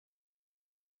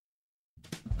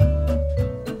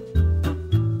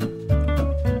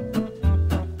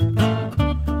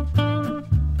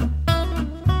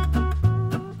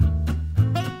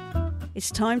It's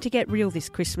time to get real this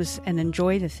Christmas and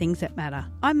enjoy the things that matter.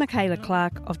 I'm Michaela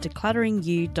Clark of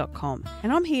declutteringyou.com,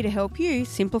 and I'm here to help you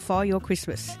simplify your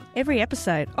Christmas. Every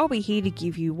episode, I'll be here to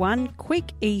give you one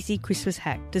quick, easy Christmas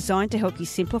hack designed to help you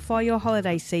simplify your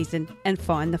holiday season and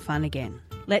find the fun again.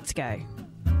 Let's go.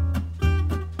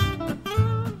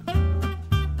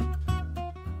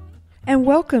 And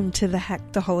welcome to the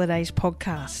Hack the Holidays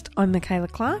podcast. I'm Michaela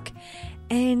Clark,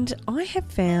 and I have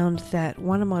found that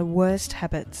one of my worst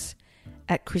habits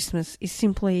at Christmas is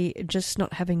simply just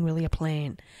not having really a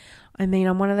plan. I mean,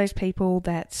 I'm one of those people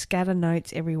that scatter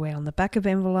notes everywhere, on the back of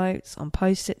envelopes, on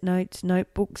post-it notes,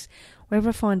 notebooks. Wherever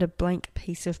I find a blank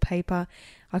piece of paper,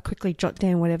 I quickly jot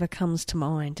down whatever comes to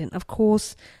mind. And of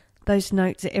course, those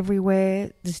notes are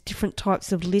everywhere. There's different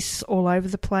types of lists all over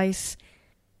the place.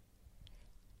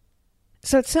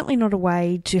 So it's certainly not a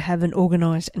way to have an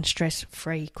organised and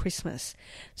stress-free Christmas.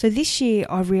 So this year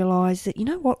I realised that, you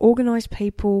know what, organised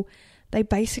people, they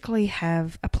basically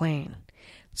have a plan.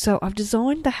 So I've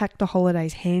designed the Hack the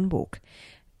Holidays handbook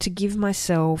to give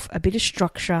myself a bit of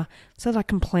structure so that I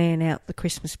can plan out the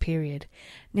Christmas period.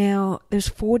 Now, there's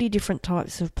 40 different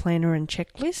types of planner and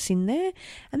checklists in there,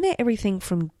 and they're everything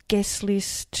from guest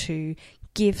lists to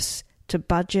gifts to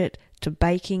budget to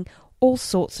baking, all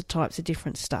sorts of types of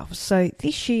different stuff. So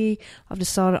this year I've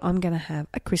decided I'm going to have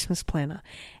a Christmas planner,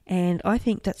 and I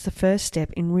think that's the first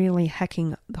step in really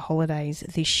hacking the holidays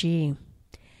this year.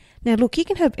 Now look, you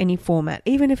can have any format,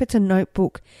 even if it's a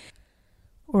notebook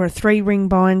or a 3-ring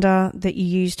binder that you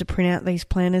use to print out these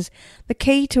planners. The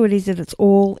key to it is that it's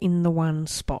all in the one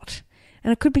spot.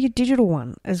 And it could be a digital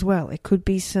one as well. It could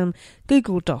be some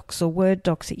Google Docs or Word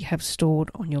docs that you have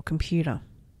stored on your computer.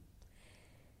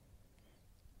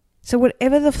 So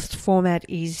whatever the format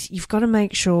is, you've got to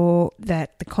make sure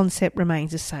that the concept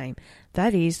remains the same.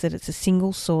 That is, that it's a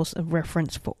single source of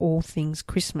reference for all things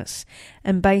Christmas.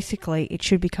 And basically, it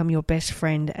should become your best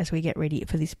friend as we get ready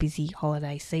for this busy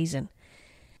holiday season.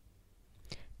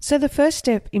 So the first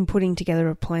step in putting together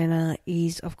a planner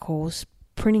is, of course,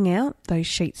 printing out those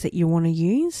sheets that you want to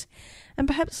use. And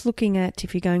perhaps looking at,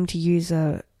 if you're going to use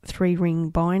a 3-ring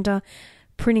binder,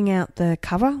 printing out the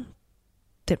cover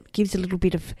that gives a little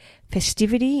bit of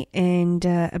festivity and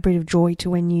a bit of joy to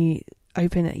when you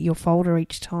open your folder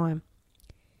each time.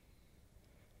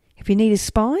 If you need a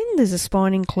spine, there's a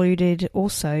spine included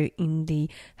also in the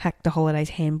Hack the Holidays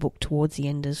handbook towards the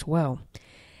end as well.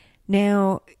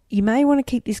 Now, you may want to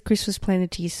keep this Christmas planner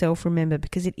to yourself, remember,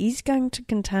 because it is going to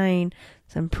contain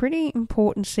some pretty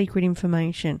important secret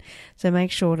information. So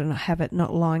make sure to have it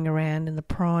not lying around in the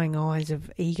prying eyes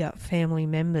of eager family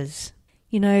members.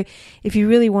 You know, if you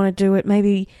really want to do it,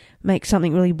 maybe make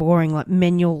something really boring like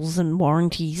manuals and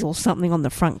warranties or something on the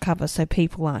front cover so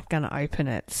people aren't going to open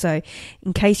it. So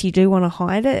in case you do want to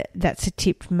hide it, that's a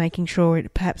tip for making sure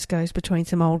it perhaps goes between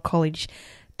some old college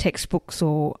textbooks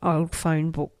or old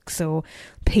phone books or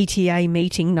PTA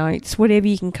meeting notes, whatever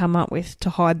you can come up with to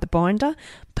hide the binder,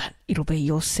 but it'll be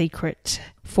your secret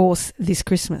force this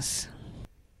Christmas.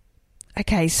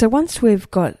 Okay, so once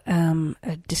we've got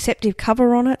a deceptive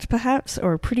cover on it, perhaps,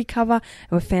 or a pretty cover,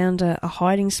 and we've found a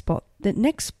hiding spot, the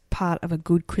next part of a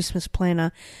good Christmas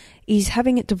planner is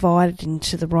having it divided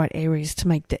into the right areas to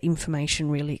make the information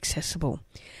really accessible.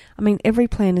 I mean, every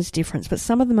planner is different, but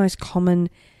some of the most common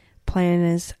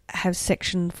planners have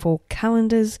sections for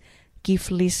calendars,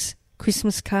 gift lists,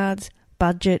 Christmas cards,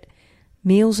 budget,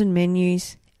 meals and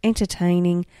menus,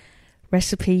 entertaining,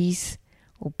 recipes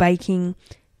or baking,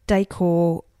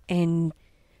 decor, and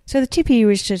so the tip here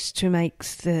is just to make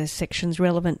the sections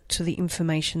relevant to the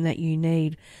information that you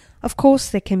need. Of course,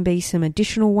 there can be some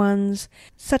additional ones,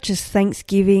 such as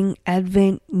Thanksgiving,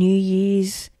 Advent, New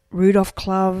Year's, Rudolph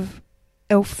Club,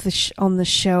 Elf on the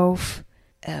Shelf,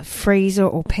 freezer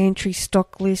or pantry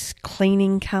stock list,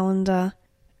 cleaning calendar,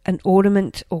 an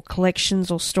ornament or collections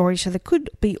or storage. So there could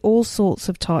be all sorts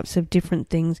of types of different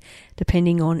things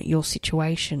depending on your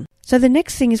situation. So the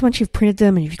next thing is, once you've printed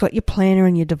them and you've got your planner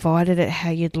and you divided it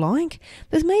how you'd like,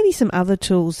 there's maybe some other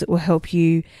tools that will help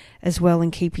you as well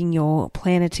in keeping your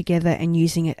planner together and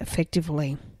using it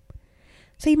effectively.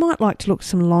 So you might like to look at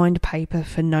some lined paper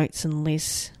for notes and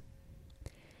lists,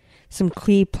 some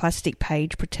clear plastic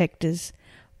page protectors,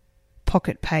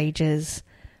 pocket pages,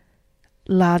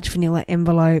 large vanilla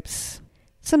envelopes,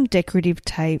 some decorative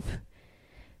tape,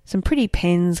 some pretty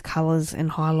pens, colours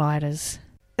and highlighters,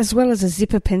 as well as a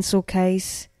zipper pencil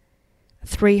case, a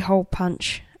 3-hole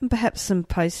punch, and perhaps some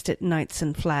post-it notes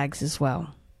and flags as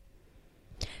well.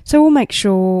 So we'll make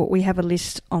sure we have a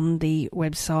list on the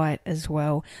website as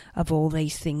well of all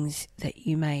these things that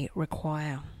you may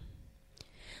require.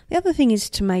 The other thing is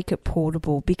to make it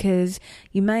portable, because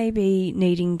you may be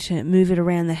needing to move it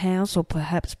around the house or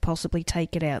perhaps possibly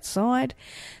take it outside.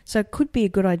 So it could be a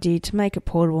good idea to make it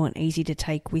portable and easy to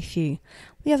take with you.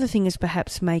 The other thing is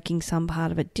perhaps making some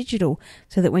part of it digital,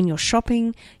 so that when you're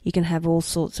shopping, you can have all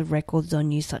sorts of records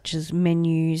on you, such as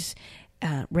menus,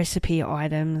 recipe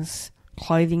items,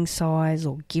 clothing size,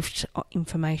 or gift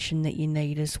information that you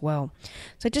need as well.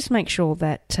 So just make sure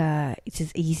that it's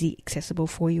as easy accessible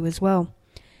for you as well.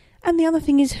 And the other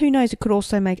thing is, who knows, it could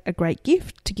also make a great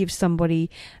gift to give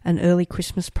somebody an early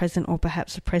Christmas present, or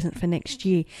perhaps a present for next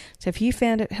year. So if you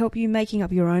found it help you making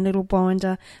up your own little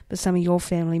binder for some of your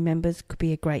family members, could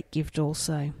be a great gift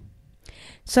also.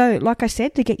 So, like I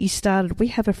said, to get you started, we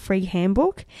have a free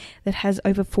handbook that has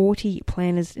over 40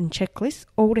 planners and checklists,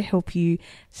 all to help you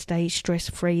stay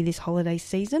stress-free this holiday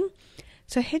season.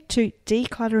 So head to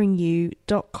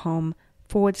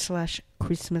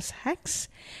declutteringU.com/Christmas hacks,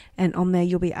 and on there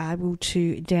you'll be able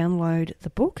to download the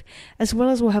book, as well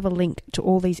as we'll have a link to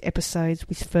all these episodes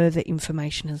with further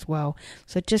information as well.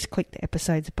 So just click the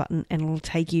episodes button and it'll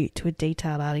take you to a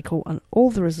detailed article on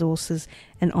all the resources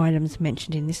and items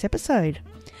mentioned in this episode.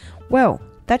 Well,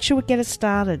 that should get us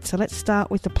started. So let's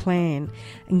start with the plan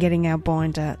and getting our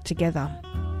binder together.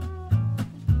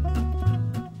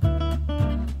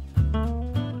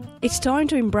 It's time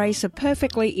to embrace a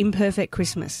perfectly imperfect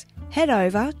Christmas. Head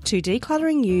over to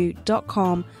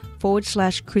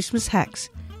declutteringU.com/Christmas hacks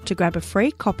to grab a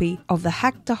free copy of the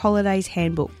Hack the Holidays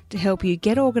Handbook to help you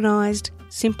get organised,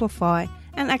 simplify,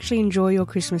 and actually enjoy your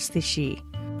Christmas this year.